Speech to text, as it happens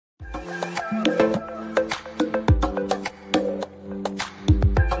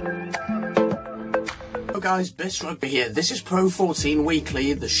guys, RUGBY here. This is Pro 14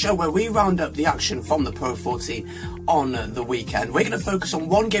 Weekly, the show where we round up the action from the Pro 14 on the weekend. We're going to focus on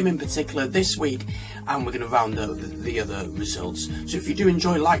one game in particular this week, and we're going to round up the other results. So if you do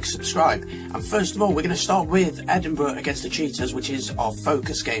enjoy, like, subscribe. And first of all, we're going to start with Edinburgh against the Cheaters, which is our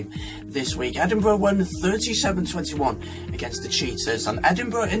focus game this week. Edinburgh won 37-21 against the Cheaters, and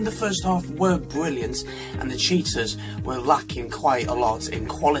Edinburgh in the first half were brilliant, and the Cheaters were lacking quite a lot in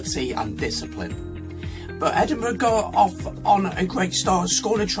quality and discipline. But Edinburgh got off on a great start,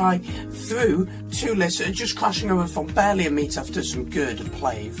 scored a try through to Liss, just crashing over from barely a metre after some good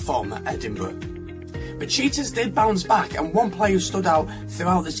play from Edinburgh. But Cheaters did bounce back, and one player who stood out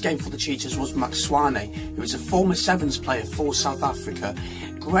throughout this game for the Cheaters was Maxwane, who is a former Sevens player for South Africa.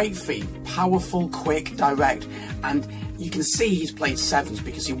 Great feet, powerful, quick, direct, and you can see he's played Sevens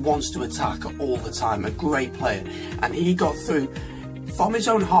because he wants to attack all the time. A great player, and he got through from his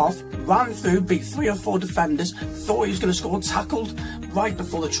own half, ran through, beat 3 or 4 defenders, thought he was going to score, tackled right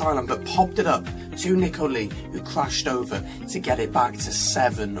before the try line, but popped it up to Nico Lee, who crashed over to get it back to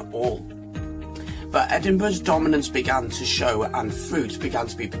 7-all. But Edinburgh's dominance began to show, and fruit began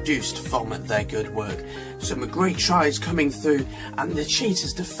to be produced from their good work. Some great tries coming through, and the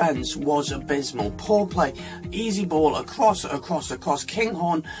Cheaters' defence was abysmal. Poor play, easy ball across,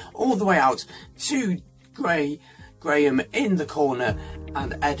 Kinghorn, all the way out to Graham in the corner,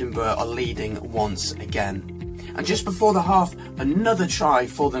 and Edinburgh are leading once again. And just before the half, another try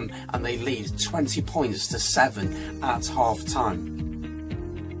for them, and they lead 20 points to 7 at half time.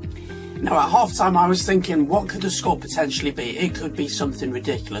 Now at half time I was thinking, what could the score potentially be? It could be something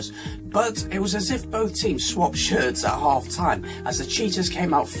ridiculous, but it was as if both teams swapped shirts at half time as the Cheaters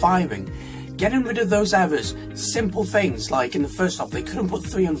came out firing, getting rid of those errors. Simple things like in the first half they couldn't put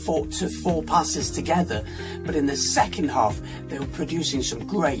 3 and 4 passes together, but in the second half they were producing some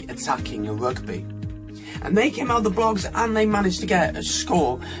great attacking rugby. And they came out the blocks and they managed to get a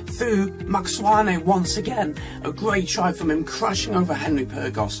score through Maxwane once again. A great try from him, crashing over Henry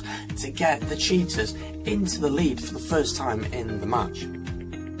Pyrgos to get the Cheaters into the lead for the first time in the match.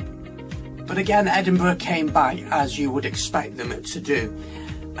 But again, Edinburgh came back as you would expect them to do.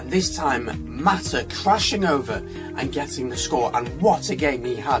 And this time, Matter crashing over and getting the score. And what a game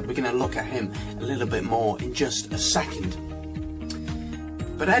he had. We're going to look at him a little bit more in just a second.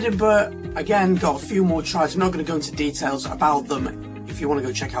 But Edinburgh, again, got a few more tries. I'm not going to go into details about them. If you want to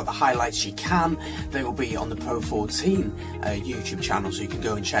go check out the highlights, you can. They will be on the Pro 14 YouTube channel, so you can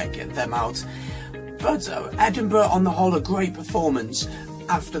go and check them out. But Edinburgh, on the whole, a great performance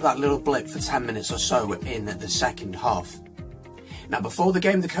after that little blip for 10 minutes or so in the second half. Now, before the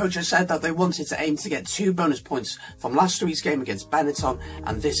game, the coach has said that they wanted to aim to get 2 bonus points from last week's game against Benetton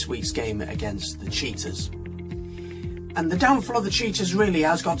and this week's game against the Cheaters. And the downfall of the Cheaters really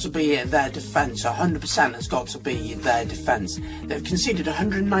has got to be their defence. 100% has got to be their defence. They've conceded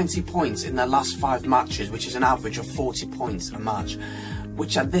 190 points in their last 5 matches, which is an average of 40 points a match,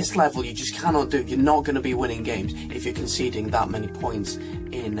 which at this level you just cannot do. You're not going to be winning games if you're conceding that many points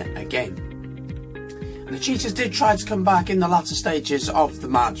in a game. And the Cheaters did try to come back in the latter stages of the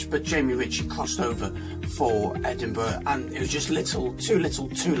match, but Jamie Ritchie crossed over for Edinburgh, and it was just too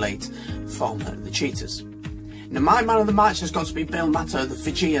late from the Cheaters. Now, my man of the match has got to be Bill Matter, the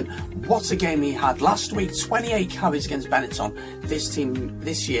Fijian. What a game he had last week. 28 carries against Benetton.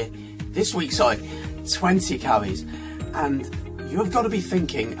 This week, 20 carries. And you have got to be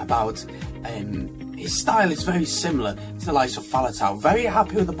thinking about his style is very similar to the likes of Faletau. Very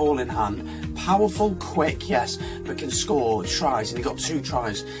happy with the ball in hand. Powerful, quick, yes, but can score tries. And he got 2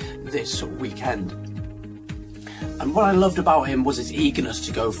 tries this weekend. And what I loved about him was his eagerness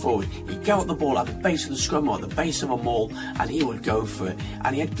to go forward. He'd go at the ball at the base of the scrum or at the base of a maul, and he would go for it.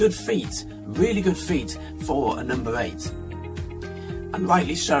 And he had good feet, really good feet for a number 8. And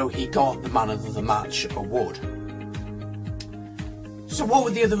rightly so, he got the Man of the Match award. So what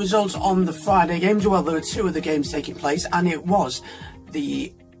were the other results on the Friday games? Well, there were 2 other games taking place, and it was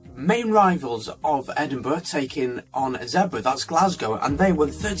the main rivals of Edinburgh taking on Zebre, that's Glasgow, and they won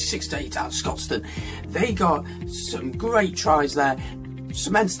 36-8 at Scotstoun. They got some great tries there,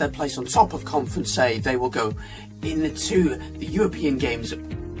 cemented their place on top of Conference A. They will go into the European games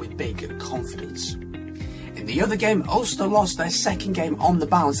with big confidence. In the other game, Ulster lost their second game on the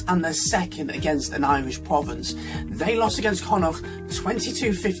bounce and their second against an Irish province. They lost against Connacht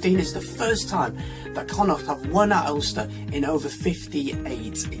 22-15. It's the first time that Connacht have won at Ulster in over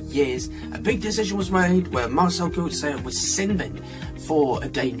 58 years. A big decision was made where Marcel Goetze was sin-binned for a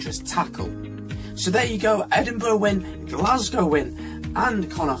dangerous tackle. So there you go, Edinburgh win, Glasgow win and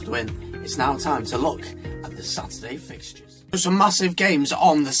Connacht win. It's now time to look at the Saturday fixtures. Some massive games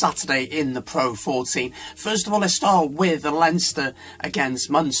on the Saturday in the Pro 14. First of all, let's start with Leinster against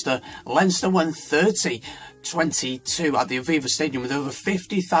Munster. Leinster won 30-22 at the Aviva Stadium with over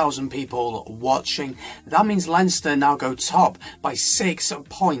 50,000 people watching. That means Leinster now go top by 6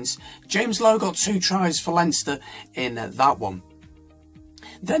 points. James Lowe got 2 tries for Leinster in that one.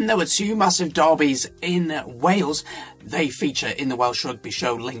 Then there were 2 massive derbies in Wales. They feature in the Welsh Rugby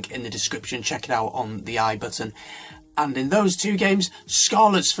Show, link in the description. Check it out on the I button. And in those 2 games,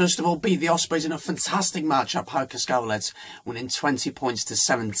 Scarlets first of all beat the Ospreys in a fantastic match at Parc y Scarlets, winning 20 points to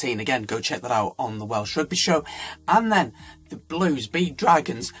 17. Again, go check that out on the Welsh Rugby Show. And then the Blues beat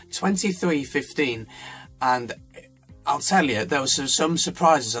Dragons 23-15. And I'll tell you, there were some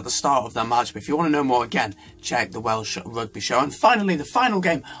surprises at the start of that match, but if you want to know more, again, check the Welsh Rugby Show. And finally, the final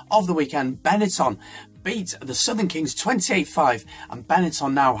game of the weekend, Benetton beat the Southern Kings 28-5, and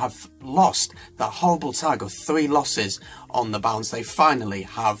Benetton now have lost that horrible tag of 3 losses on the bounce. They finally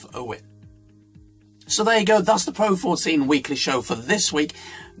have a win. So there you go, that's the Pro 14 weekly show for this week.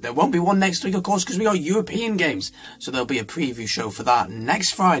 There won't be one next week, of course, because we got European games. So there'll be a preview show for that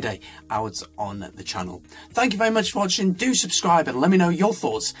next Friday out on the channel. Thank you very much for watching. Do subscribe and let me know your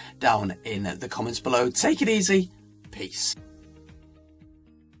thoughts down in the comments below. Take it easy. Peace.